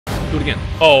Do it again.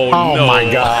 Oh no. Oh my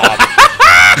god.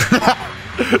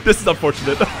 This is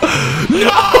unfortunate.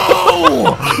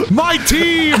 No! My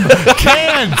team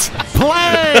can't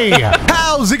play!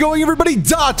 How's it going, everybody?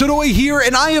 Dotodoya here,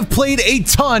 and I have played a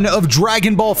ton of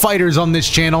Dragon Ball Fighterz on this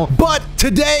channel, but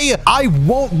today I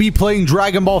won't be playing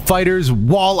Dragon Ball Fighterz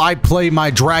while I play my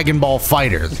Dragon Ball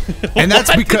Fighterz. And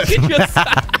that's because...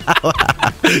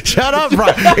 Shut up,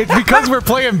 Brian. It's because we're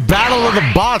playing Battle of the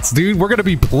Bots, dude. We're going to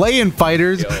be playing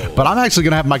Fighterz, but I'm actually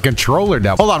going to have my controller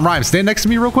down. Hold on, Ryan, stand next to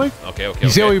me real quick. Okay. You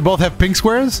see how we both have pink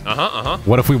squares?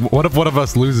 What if one of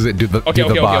us loses it? Okay.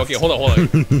 Hold on.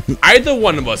 Either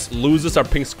one of us loses our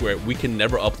pink square, we can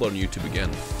never upload on YouTube again.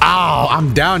 Oh,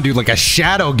 I'm down, dude. Like a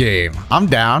shadow game. I'm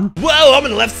down. Well, I'm on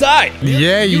the left side.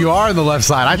 Yeah, you are on the left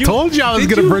side. I told you I was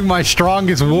gonna bring my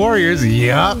strongest warriors.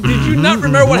 Yeah. Did you not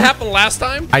remember what happened last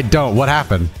time? I don't. What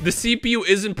happened? The CPU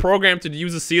isn't programmed to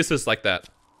use a C-assist like that.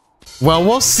 Well,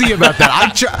 we'll see about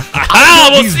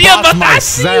that. We'll see about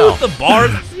myself. The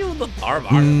bars.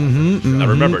 Now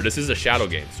remember, this is a shadow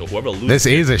game, so whoever loses, this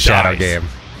is a shadow game.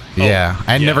 Yeah,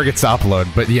 and never gets to upload,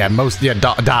 but yeah,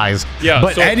 dies. Yeah.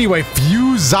 But so, anyway,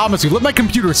 fuse Zamasu. Let my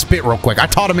computer spit real quick. I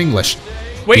taught him English.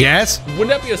 Wait. Yes. Wouldn't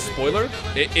that be a spoiler?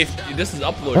 If this is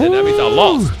uploaded, that means I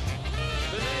lost.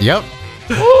 Yep.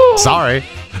 Sorry.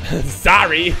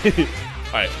 Sorry.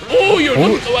 All right. Oh,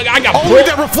 I got. Oh, look at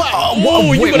that reflect. Oh,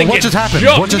 wait, what just happened?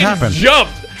 What just happened?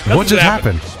 Jumped. What just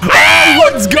happened? Oh,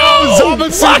 let's go!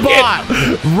 Zamasu bot!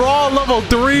 Raw level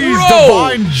 3's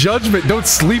Divine Judgment. Don't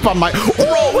sleep on my...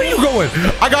 Oh, where are you going?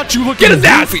 I got you looking goofy.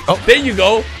 Get his ass! Oh. There you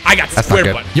go. I got the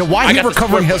square button. Yo, why are you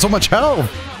recovering so much health?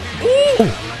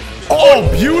 Oh,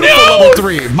 beautiful level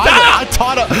 3. I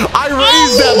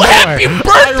raised that boy. Happy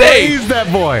birthday! I raised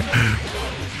that boy.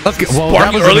 Let's get. Well,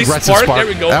 that was an aggressive spark. There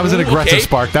we go. That was an aggressive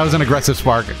spark. That was an aggressive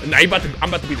spark. Now I'm about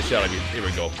to beat the shit out of you. Here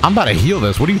we go. I'm about to heal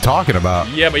this. What are you talking about?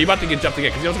 Yeah, but you're about to get jumped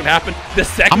again. Because you know what's gonna happen? The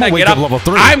second I get up level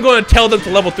 3. I'm gonna tell them to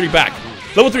level 3 back.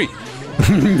 Level 3.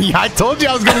 Yeah, I told you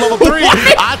I was gonna level 3.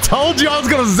 I told you I was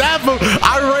gonna zap him.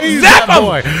 I raised that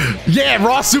boy. Yeah,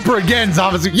 raw super again,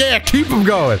 Zamasu. Yeah, keep him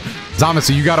going.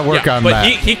 Zamasu, you gotta work on that. But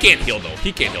he can't heal though.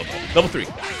 Level 3.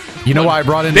 You know why I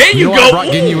brought in? There you go. Why I brought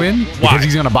Ginyu in? Because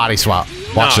he's gonna body swap.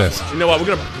 Watch this. You know what? We're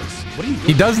gonna. What are you doing?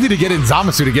 He does need to get in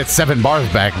Zamasu to get 7 bars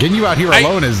back. Ginyu out here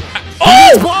alone is.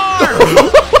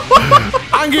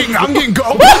 I'm getting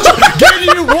go.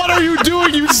 Ginyu, what are you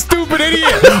doing, you stupid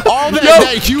idiot? All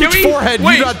that huge forehead,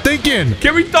 you're not thinking.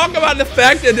 Can we talk about the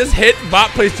fact that this hit bot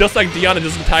plays just like Dion and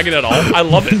doesn't tag it at all? I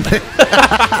love it.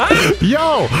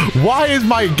 Yo, why is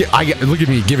my look at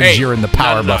me giving Jiren the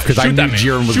power buff because I knew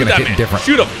Jiren was gonna hit different.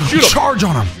 Shoot him! Charge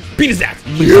on him! Beat his ass!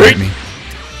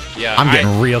 Yeah, I'm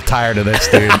getting real tired of this,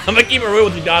 dude. I'm gonna keep it real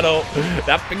with you, Doto.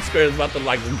 That pink square is about to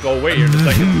like go away here in a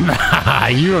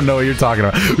second. You don't know what you're talking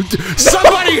about.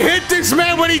 Somebody hit this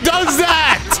man when he does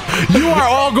that! You are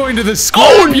all going to the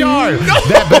scrapyard. No.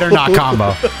 That better not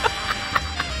combo.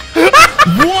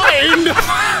 What?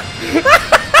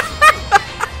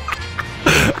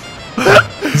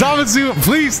 Zamasu,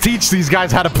 please teach these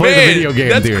guys how to play the video game,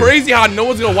 that's dude. That's crazy how no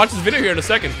one's gonna watch this video here in a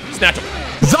second. Snatch him.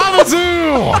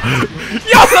 Zamasu!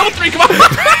 Yo, level 3, come on!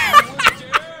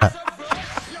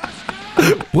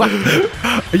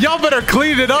 Y'all better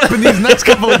clean it up in these next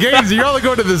couple of games. Y'all are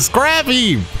going to the scrap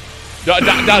heap.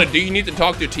 Donna, do you need to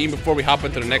talk to your team before we hop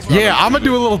into the next round? Yeah, I'm gonna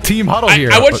do a little team huddle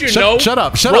here. I want you to know. Shut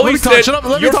up. Let me talk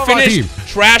to my team.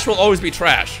 Trash will always be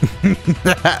trash.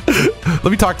 Let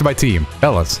me talk to my team,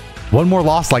 fellas. One more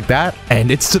loss like that, and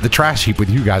it's to the trash heap with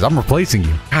you guys. I'm replacing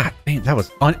you. God, man, that was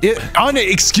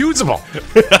unexcusable.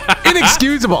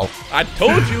 Inexcusable. I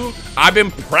told you, I've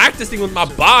been practicing with my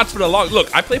bots for the long. Look,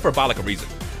 I play for a bot like a reason.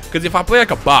 Because if I play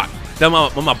like a bot, then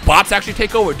when my bots actually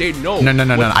take over, they know.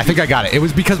 No. I think I got it. It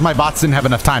was because my bots didn't have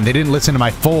enough time. They didn't listen to my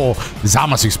full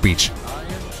Zamasu speech.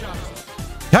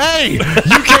 Hey, you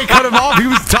can't cut him off. He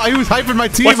was hyping my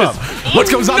team up. Let's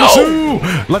go,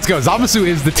 Zamasu. Let's go. Zamasu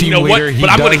is the team leader. But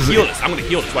I'm gonna heal this.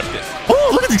 Watch this. Oh,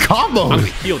 look at these combos. I'm gonna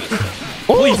heal this.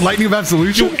 Please, lightning of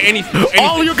absolution. Do anything.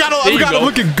 Oh, you got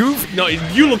looking goofy. No,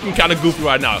 you looking kind of goofy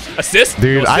right now. Assist,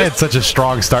 dude. I had such a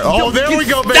strong start. Oh, there we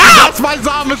go, baby. That's my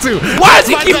Zamasu. Why does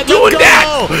he keep doing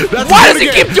that? Why does he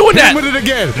keep doing that? Do it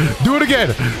again. Do it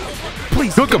again.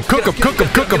 Please, cook him. Cook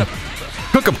him.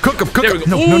 No.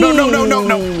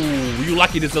 You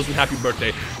lucky this doesn't happy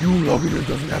birthday.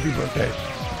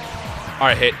 All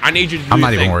right, Hit. I need you to do I'm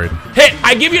not even worried. Hit.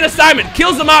 I give you an assignment.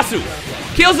 Kill Zamasu.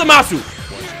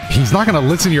 He's not gonna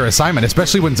listen to your assignment,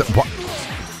 especially when. What?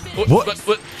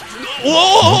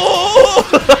 Whoa!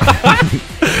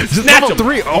 Just level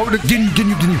 3. Oh,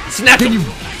 can you? Snatch him.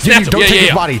 Snatch him. Don't take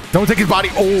his body. Don't take his body.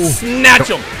 Oh. Snatch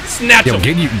him. Snatch him.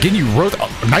 Ginyu rose. Oh,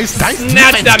 nice.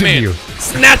 Snatch that man.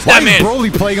 Snatch that man. Why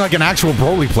is Broly playing like an actual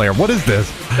Broly player? What is this?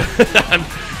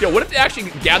 Yo, what if they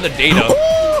actually gather data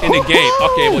in the game?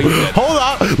 Okay, well, you did. Hold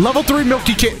on. Level 3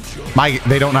 Milky Kid.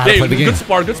 They don't know how to play the game. Good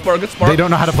spar. They don't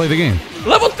know how to play the game.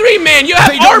 Level 3, man. You have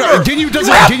armor. Ginyu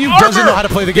doesn't know how to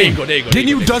play the game.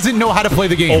 Ginyu doesn't know how to play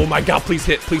the game. Oh my god, please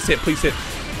hit.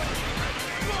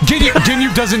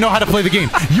 Ginyu doesn't know how to play the game.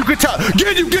 You could tell.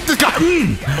 Ginyu, get this guy.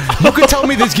 You could tell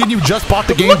me this Ginyu just bought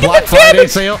the game Black Friday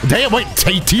sale. Damn, wait,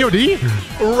 TOD?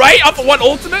 Right off of one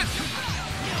ultimate?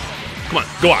 Come on,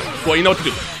 go on. Well, you know what to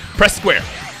do. Press square.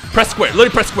 Literally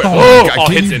press square. Oh,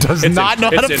 Ginyu does not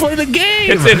know how to play the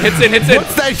game. Hits in.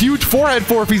 What's that huge forehead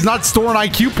for if he's not storing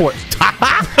IQ points?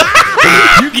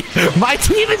 My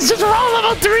team is just raw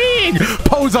level 3.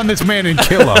 Pose on this man and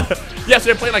kill him. Yes,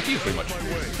 they're playing like you pretty much.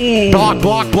 Ooh.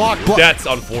 Block. That's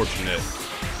unfortunate.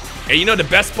 And you know the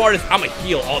best part is I'm gonna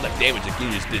heal all the damage that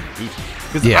Ginyu just didn't do.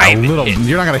 Yeah, a little.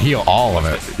 You're not gonna heal all of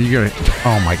it. You're gonna.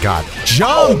 Oh my God!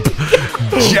 Jump!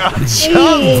 Jump!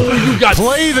 You got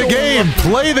Play the game.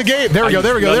 Play the game. There we go.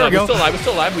 We're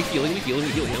still alive. We healing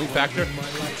factor.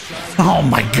 Oh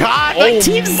my God! My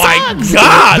team sucks. My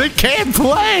God! They can't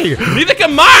play. Neither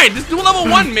can mine. Just do level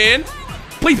 1, man.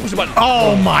 Please push the button.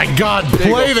 Oh my God!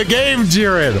 Play the game,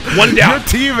 Jiren. One down.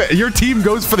 Your team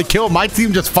goes for the kill. My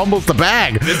team just fumbles the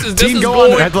bag. Team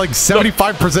Gohan had like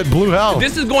 75% blue health.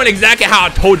 This is going exactly how I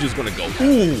told you it's gonna go.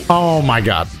 Ooh. Oh my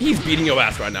God! He's beating your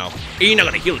ass right now. And you're not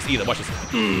gonna heal us either. Watch this.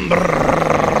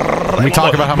 We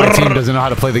talk about how my team doesn't know how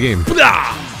to play the game.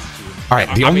 All right,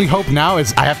 the only hope now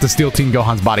is I have to steal Team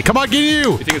Gohan's body. Come on, Ginyu!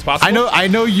 You think it's possible? I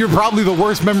know you're probably the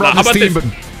worst member on this team, but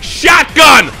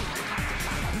Shotgun!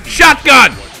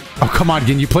 Oh, come on,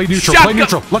 Ginyu. Play neutral. Shotgun. Play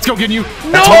neutral. Let's go, Ginyu.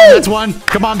 No! That's one.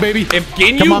 Come on, baby. If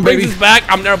Ginyu brings us back,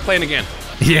 I'm never playing again.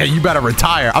 Yeah, you better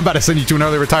retire. I'm about to send you to an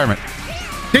early retirement.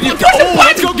 Ginyu,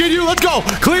 let's go, Ginyu. Let's go.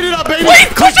 Clean it up, baby.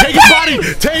 Take his body.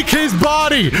 Take his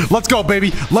body. Let's go,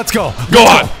 baby. Let's go. Go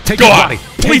on. Take his body.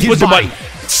 Please push your body.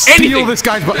 Steal this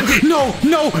guy's body. No.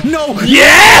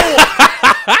 Yeah!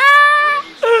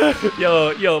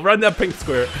 Yo, run that pink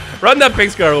square. Run that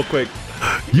pink square real quick.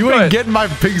 You ain't getting my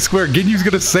pink square. Ginyu's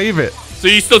gonna save it. So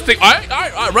you still think? All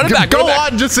right, run it back. Go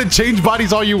on, just say change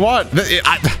bodies all you want.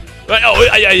 Yeah,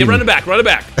 run it back.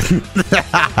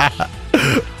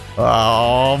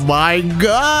 Oh my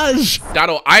gosh.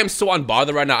 Doto, I am so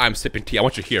unbothered right now. I'm sipping tea. I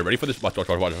want you here. Ready for this? Watch. It's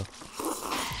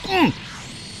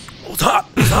hot.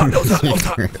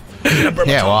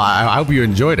 Yeah, well, I hope you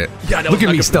enjoyed it. Yeah, look at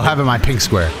me still having my pink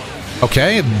square.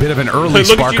 Okay, a bit of an early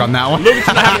spark on that one. Look at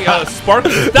you not having a spark.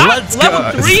 Stop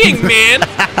level 3ing, man.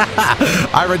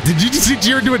 Did you just see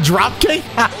Jiren do a drop kick?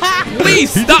 Please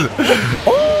stop.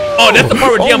 Oh, that's the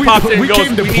part where Dion pops in and goes, we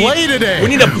came to play today. We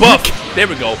need a buff. There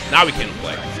we go. Now we can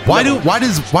play. Why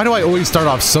do I always start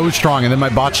off so strong and then my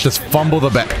bots just fumble the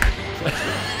bag?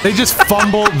 They just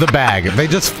fumble the bag. They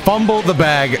just fumble the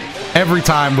bag every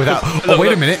time without.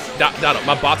 Wait a minute. Doto,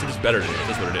 my bots are just better than it.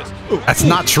 That's what it is. Ooh, that's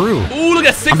not true. Ooh, look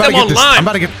at 6 of them online. I'm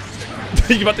about to get.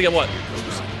 You're about to get what?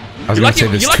 I was going to say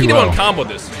this 2-0. You're lucky they won't combo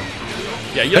this.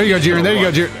 Yeah, there you go, Jiren. There you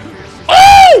go, Jiren.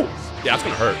 Oh! Yeah, it's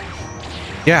gonna hurt.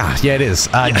 Yeah, it is.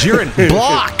 Jiren,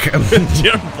 block.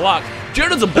 Jiren block. Jiren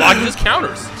doesn't block. He just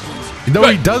counters. No,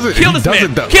 he doesn't. Kill this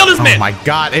man. Kill this man. Oh my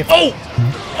God.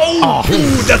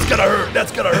 Ooh, that's gonna hurt.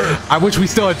 That's gonna hurt. I wish we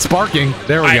still had sparking.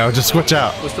 There we go. Just switch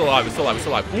out. We're still alive.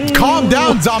 Calm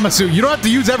down, Zamasu. You don't have to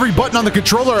use every button on the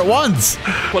controller at once.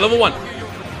 Well, level 1.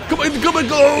 Come on,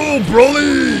 go,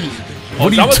 Broly.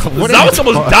 Zamasu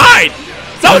almost died.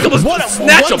 Zamasu almost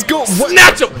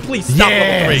snatch him. Please stop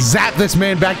level 3. Zap this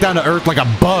man back down to earth like a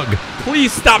bug.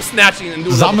 Please stop snatching and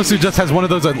do Zamasu just has one of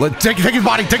those. Take his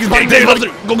body. Take his body. Go.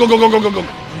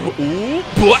 Ooh,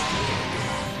 what?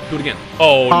 Do it again.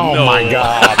 Oh no. My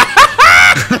God.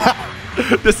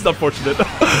 This is unfortunate.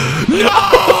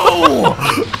 No!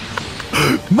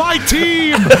 My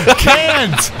team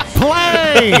can't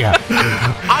play.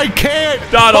 I can't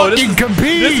fucking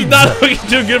compete. This is not looking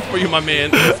too good for you, my man.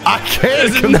 I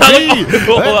can't compete.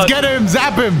 Let's get him.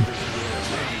 Zap him.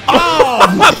 Oh!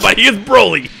 But he is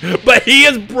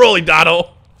Broly. Doto.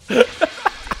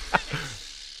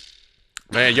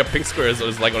 Man, your pink square is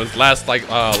like on his last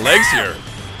legs here.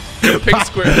 Your pink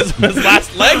square is on his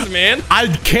last legs, man. I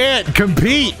can't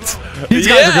compete. These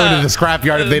guys are going to the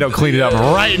scrapyard if they don't clean it up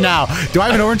right now. Do I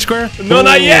have an orange square? No,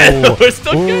 not yet. We're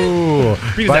still good.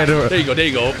 There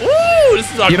you go. Ooh, this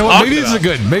is our. You know what? Maybe this is a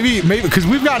good. Maybe because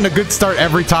we've gotten a good start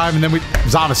every time, and then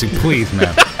Zamasu, please,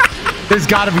 man. There's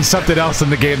got to be something else in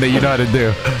the game that you know how to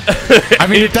do. I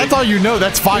mean, if that's all you know,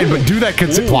 that's fine. But do that.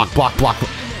 Block.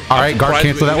 All right, guard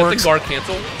cancel. That works. Guard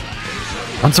cancel.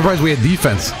 I'm surprised we had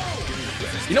defense.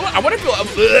 You know what? I wonder if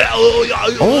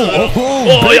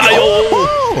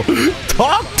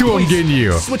talk to him,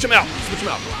 Ginyu. Switch him out. Switch him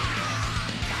out.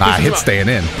 Nah, hit's staying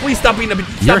in. Please stop beating him.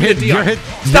 Your hit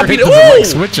Stop beating him. Like,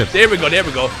 switch it. There we go. There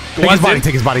we go. Take his body.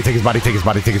 Take his body. Take his body. Take his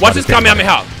body. Take his body. Watch this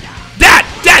Kamehameha. Dad,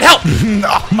 help!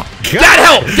 Oh my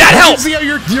God! Dad, help! See how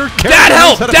your Dad,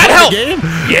 help!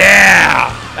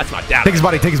 Yeah, that's my dad. Take his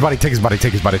body. Take his body. Take his body.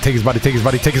 Take his body. Take his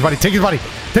body. Take his body. Take his body.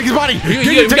 Take his body. Take his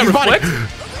body. Take his body.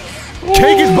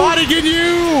 Take his body. Get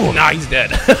you! Nah, he's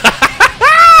dead.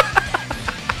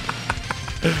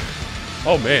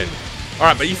 Oh man. All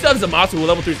right, but you still have Zamasu who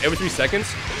level 3 every 3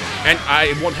 seconds, and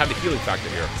I won't have the healing factor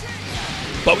here.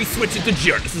 But we switch it to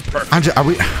Jiren. This is perfect. Are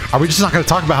we just not going to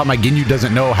talk about how my Ginyu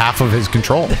doesn't know half of his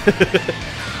control?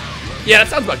 Yeah, that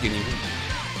sounds about Ginyu.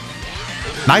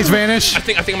 Nice vanish. I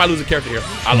think I might lose a character here.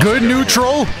 Good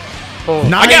neutral. Oh.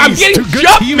 Nice. I'm getting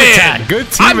jumped, man. Attack. Good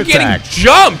team attack. I'm getting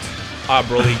jumped. Ah,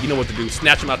 Broly, you know what to do.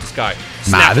 Snatch him out the sky.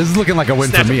 Nah, this is looking like a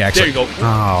win for me, actually. There you go.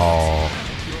 Oh,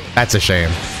 that's a shame.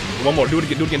 One more. Do it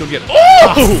again. Do it again. Do it again.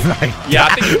 Oh! Yeah,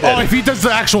 I think he's dead. Oh, if he does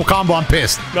the actual combo, I'm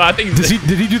pissed. No, I think he's dead.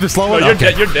 Did he do the slow one? No, you're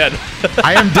dead. You're dead.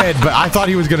 I am dead, but I thought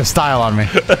he was going to style on me.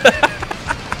 All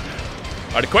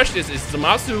right, the question is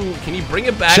Zamasu, can he bring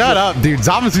it back? Shut up, dude.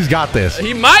 Zamasu's got this.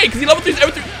 He might, because he level 3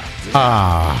 every 3.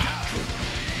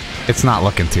 It's not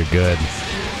looking too good.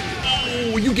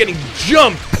 Oh, you getting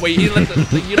jumped. Wait, you let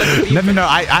the No.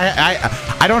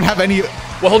 I don't have any.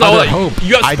 Well, hold on. Hope.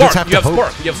 You have spark. I just have to hope.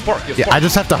 You have spark. Yeah, I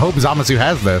just have to hope Zamasu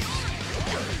has this.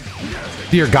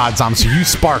 Dear God, Zamasu, you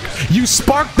spark. You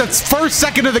sparked the first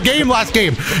second of the game last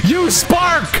game. You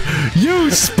spark.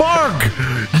 You spark.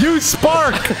 You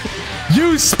spark.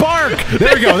 You spark.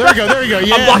 There we go. There we go. There we go.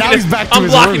 Yeah, now he's back to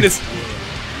his blocking this.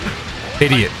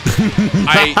 Idiot.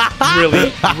 I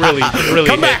really.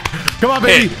 Come back. Come on,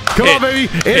 baby. Come on, baby.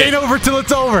 It ain't over till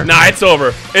it's over. Nah, it's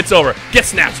over. It's over. Get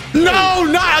snatched. No,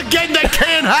 not again. That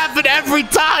can't happen every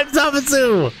time,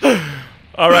 Zamasu.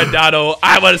 All right, Dado.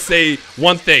 I want to say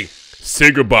one thing.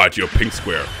 Say goodbye to your pink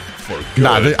square for good.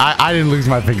 Nah, I didn't lose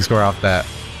my pink square off that.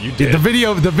 You did. The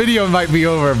video might be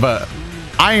over, but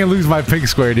I ain't lose my pink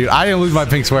square, dude. I didn't lose my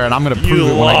pink square, and I'm gonna prove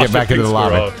it when I get back into the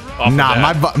lobby.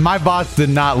 Nah, my boss did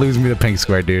not lose me the pink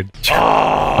square, dude. Oh,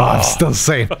 I'm still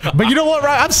safe. But you know what,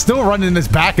 right? I'm still running this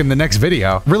back in the next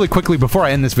video. Really quickly, before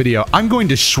I end this video, I'm going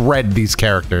to shred these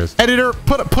characters. Editor,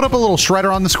 put up a little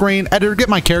shredder on the screen. Editor, get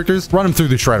my characters. Run them through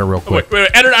the shredder real quick. Wait,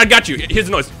 editor, I got you. Here's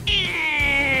the noise.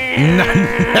 No,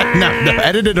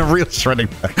 edited a real shredding.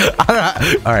 All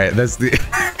right, that's the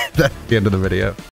end of the video.